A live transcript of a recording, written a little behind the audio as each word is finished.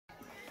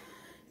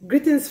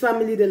Greetings,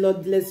 family. The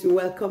Lord bless you.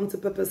 Welcome to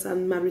Purpose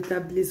and Marital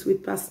Bliss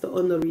with Pastor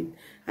Honorine.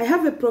 I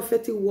have a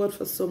prophetic word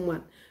for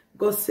someone.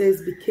 God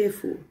says, be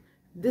careful.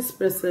 This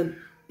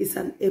person is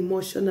an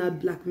emotional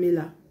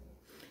blackmailer.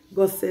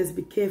 God says,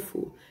 be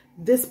careful.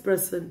 This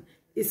person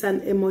is an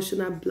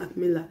emotional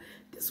blackmailer.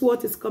 This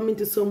word is coming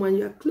to someone.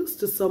 You are close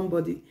to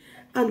somebody,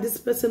 and this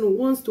person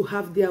wants to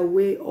have their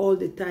way all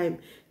the time.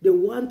 They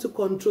want to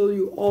control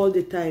you all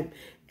the time.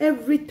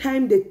 Every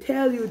time they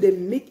tell you, they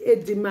make a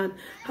demand.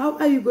 How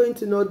are you going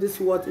to know this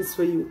word is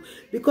for you?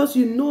 Because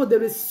you know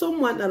there is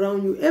someone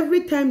around you.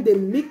 Every time they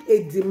make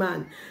a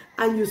demand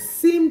and you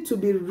seem to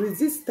be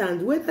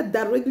resistant, whether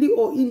directly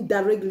or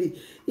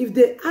indirectly, if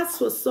they ask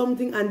for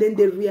something and then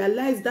they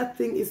realize that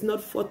thing is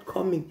not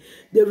forthcoming,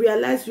 they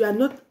realize you are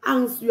not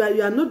you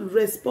are not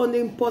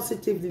responding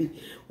positively,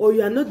 or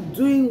you are not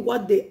doing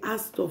what they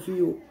asked of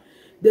you,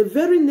 the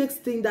very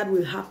next thing that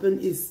will happen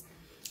is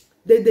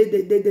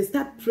they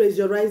start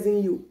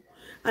pressurizing you.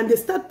 And they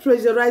start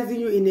pressurizing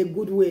you in a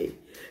good way.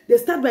 They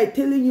start by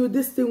telling you,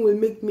 this thing will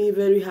make me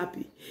very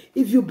happy.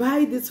 If you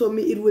buy this for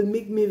me, it will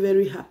make me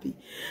very happy.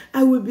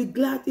 I will be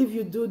glad if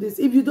you do this.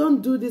 If you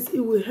don't do this, it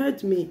will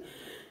hurt me.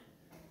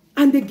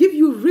 And they give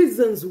you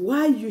reasons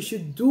why you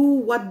should do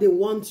what they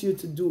want you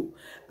to do.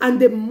 And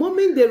the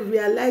moment they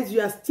realize you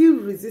are still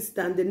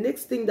resistant, the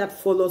next thing that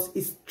follows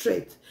is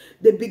threat.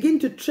 They begin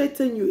to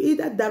threaten you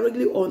either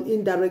directly or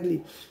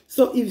indirectly.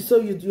 So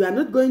you are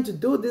not going to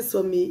do this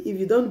for me. If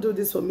you don't do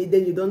this for me,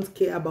 then you don't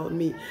care about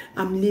me.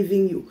 I'm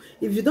leaving you.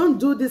 If you don't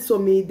do this for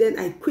me, then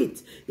I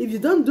quit. If you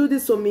don't do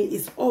this for me,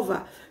 it's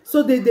over.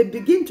 So they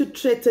begin to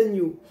threaten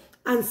you.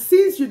 And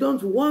since you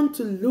don't want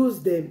to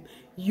lose them,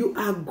 you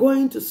are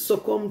going to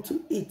succumb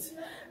to it,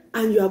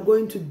 and you are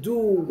going to do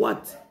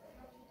what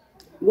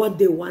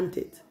they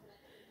wanted.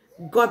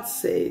 God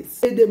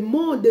says, the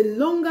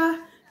longer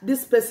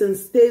this person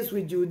stays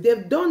with you,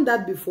 they've done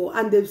that before,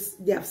 and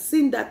they have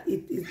seen that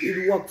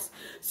it works.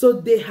 So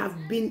they have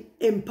been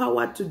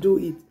empowered to do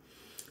it.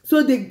 So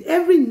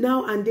every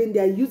now and then they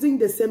are using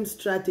the same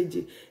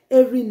strategy.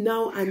 Every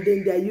now and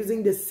then they are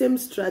using the same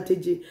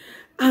strategy.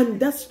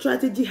 And that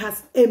strategy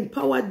has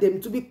empowered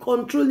them to be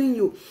controlling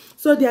you.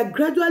 So they are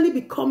gradually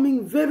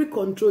becoming very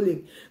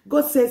controlling.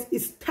 God says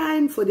it's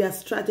time for their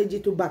strategy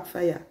to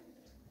backfire.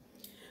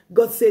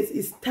 God says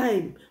it's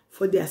time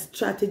for their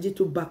strategy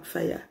to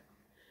backfire.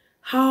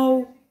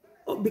 How?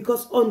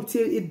 Because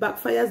until it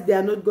backfires, they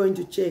are not going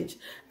to change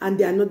and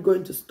they are not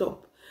going to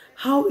stop.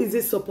 How is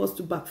it supposed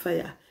to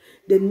backfire?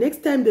 The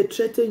next time they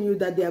threaten you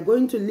that they are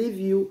going to leave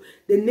you,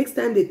 the next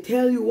time they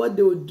tell you what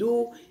they will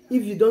do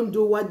if you don't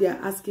do what they are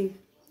asking,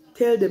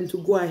 tell them to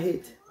go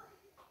ahead.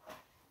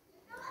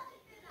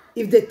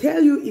 If they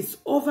tell you it's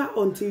over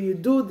until you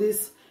do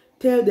this,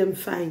 tell them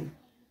fine.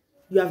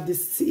 You have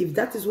this. If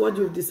that is what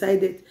you've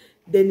decided,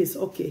 then it's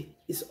okay.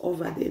 It's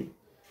over then.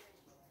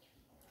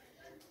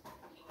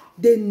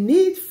 They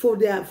need for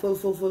their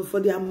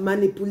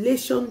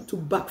manipulation to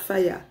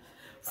backfire,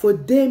 for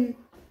them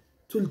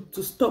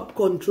to stop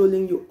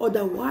controlling you.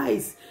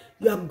 Otherwise,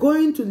 you are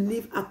going to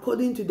live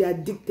according to their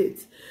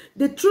dictates.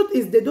 The truth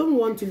is, they don't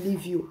want to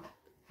leave you.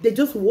 They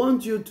just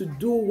want you to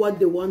do what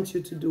they want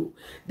you to do.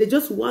 They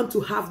just want to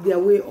have their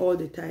way all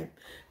the time.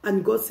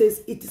 And God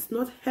says it is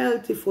not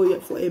healthy for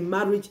a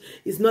marriage.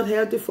 It's not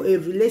healthy for a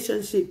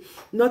relationship.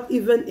 Not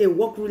even a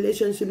work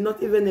relationship.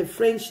 Not even a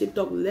friendship.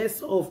 Talk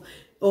less of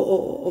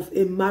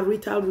a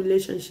marital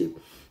relationship.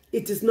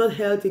 It is not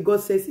healthy.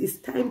 God says it's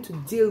time to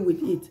deal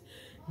with it.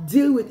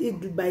 Deal with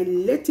it by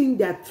letting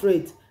their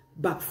threat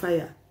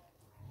backfire.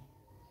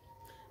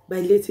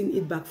 By letting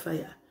it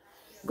backfire.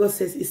 God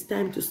says it's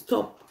time to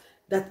stop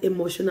that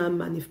emotional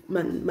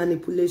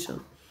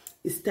manipulation.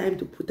 It's time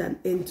to put an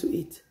end to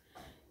it.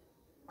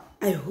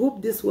 I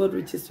hope this word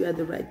reaches you at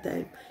the right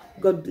time.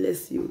 God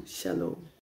bless you. Shalom.